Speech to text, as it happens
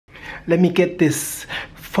Let me get this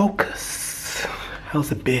focus. How's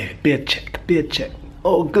the beard? Beard check, beard check.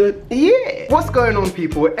 Oh good, yeah. What's going on,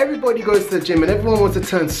 people? Everybody goes to the gym and everyone wants to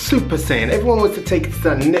turn Super Saiyan. Everyone wants to take it to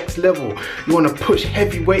the next level. You want to push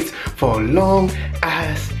heavy weights for a long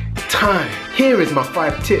ass time. Here is my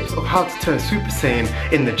 5 tips of how to turn Super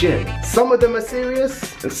Saiyan in the gym. Some of them are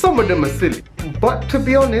serious and some of them are silly, but to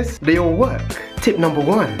be honest, they all work. Tip number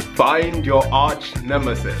 1, find your arch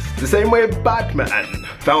nemesis. The same way Batman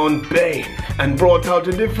found Bane and brought out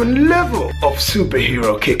a different level of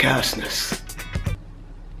superhero kick-assness.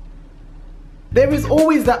 There is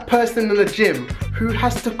always that person in the gym who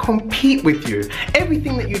has to compete with you.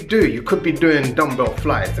 Everything that you do, you could be doing dumbbell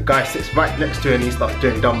flies. The guy sits right next to you and he starts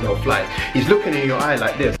doing dumbbell flies. He's looking in your eye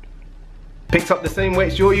like this. Picks up the same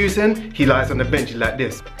weights you're using, he lies on the bench like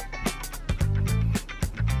this.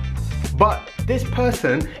 But this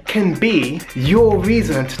person can be your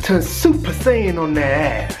reason to turn Super Saiyan on their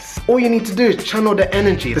ass. All you need to do is channel the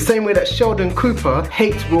energy, the same way that Sheldon Cooper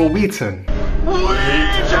hates Will Wheaton.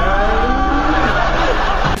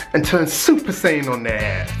 And turn Super Saiyan on their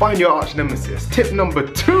ass. Find your arch nemesis. Tip number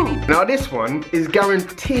 2. Now this one is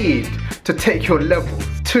guaranteed to take your levels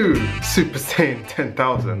to Super Saiyan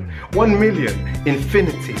 10,000, 1 million,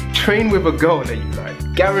 infinity. Train with a girl that you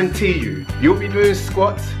like. Guarantee you, you'll be doing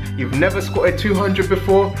squats. You've never squatted 200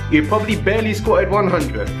 before. You probably barely squatted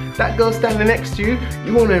 100. That girl standing next to you,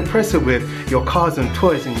 you want to impress her with your cars and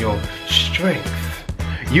toys and your strength.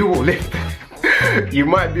 You will lift. You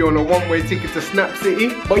might be on a one-way ticket to Snap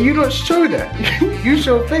City, but you don't show that. You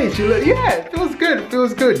show face. You look, yeah, it feels good, it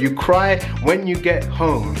feels good. You cry when you get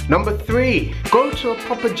home. Number 3, go to a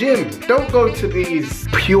proper gym. Don't go to these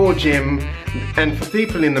Pure Gym, and for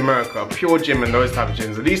people in America, Pure Gym and those type of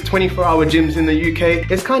gyms, these 24-hour gyms in the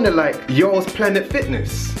UK, it's kind of like Yo's Planet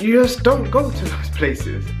Fitness. You just don't go to those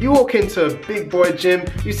places. You walk into a big boy gym,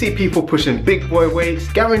 you see people pushing big boy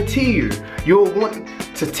weights, guarantee you, you'll want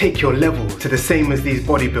to take your level to the same as these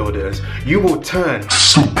bodybuilders. You will turn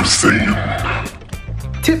Super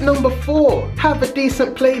Saiyan. Tip number 4, have a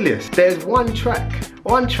decent playlist. There's one track,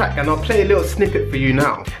 and I'll play a little snippet for you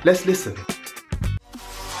now. Let's listen.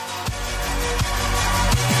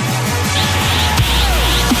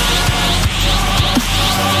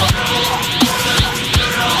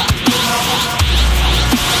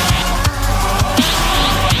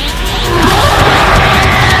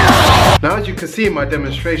 Now as you can see in my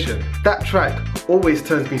demonstration, that track always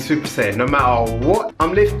turns me Super Saiyan. No matter what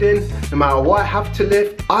I'm lifting, no matter what I have to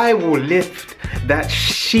lift, I will lift that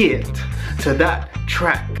shit to that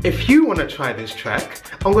track. If you want to try this track,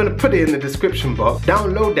 I'm going to put it in the description box.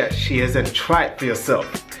 Download that shit and try it for yourself,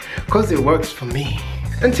 because it works for me.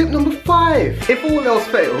 And tip number 5, if all else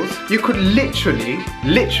fails, you could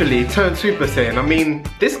literally turn Super Saiyan. I mean,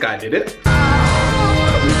 this guy did it.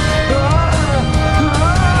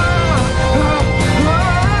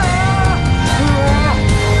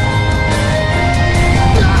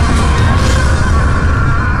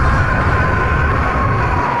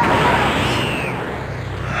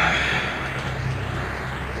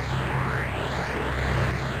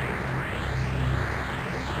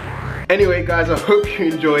 Anyway guys, I hope you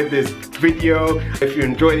enjoyed this video. If you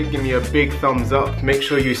enjoyed it, give me a big thumbs up. Make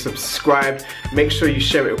sure you subscribe. Make sure you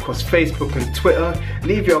share it across Facebook and Twitter.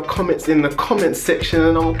 Leave your comments in the comments section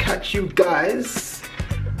and I'll catch you guys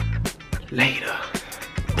later.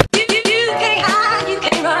 You can't hide, you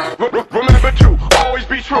can't run. Remember to always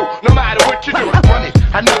be true, no matter what you do. Run it,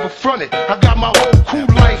 I never front it. I got my whole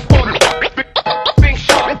cool life on it.